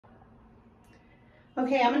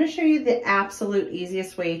Okay, I'm going to show you the absolute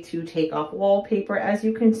easiest way to take off wallpaper. As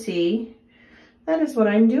you can see, that is what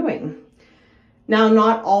I'm doing. Now,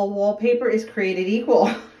 not all wallpaper is created equal.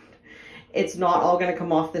 It's not all going to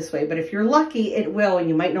come off this way, but if you're lucky, it will, and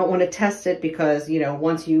you might not want to test it because, you know,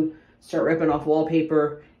 once you start ripping off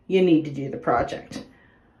wallpaper, you need to do the project.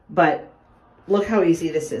 But look how easy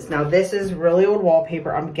this is. Now, this is really old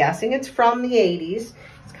wallpaper. I'm guessing it's from the 80s.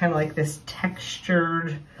 It's kind of like this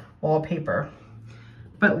textured wallpaper.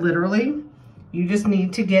 But literally, you just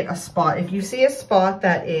need to get a spot. If you see a spot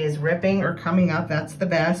that is ripping or coming up, that's the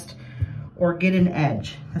best. Or get an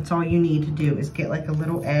edge. That's all you need to do is get like a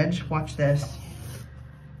little edge. Watch this.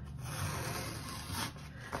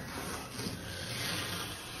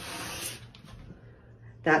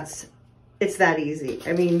 It's that easy.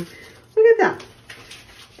 I mean, look at that.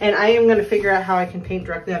 And I am gonna figure out how I can paint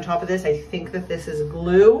directly on top of this. I think that this is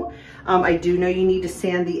glue. I do know you need to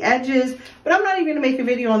sand the edges, but I'm not even gonna make a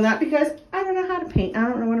video on that because I don't know how to paint. I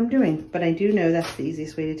don't know what I'm doing, but I do know that's the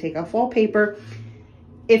easiest way to take off wallpaper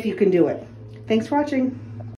if you can do it. Thanks for watching.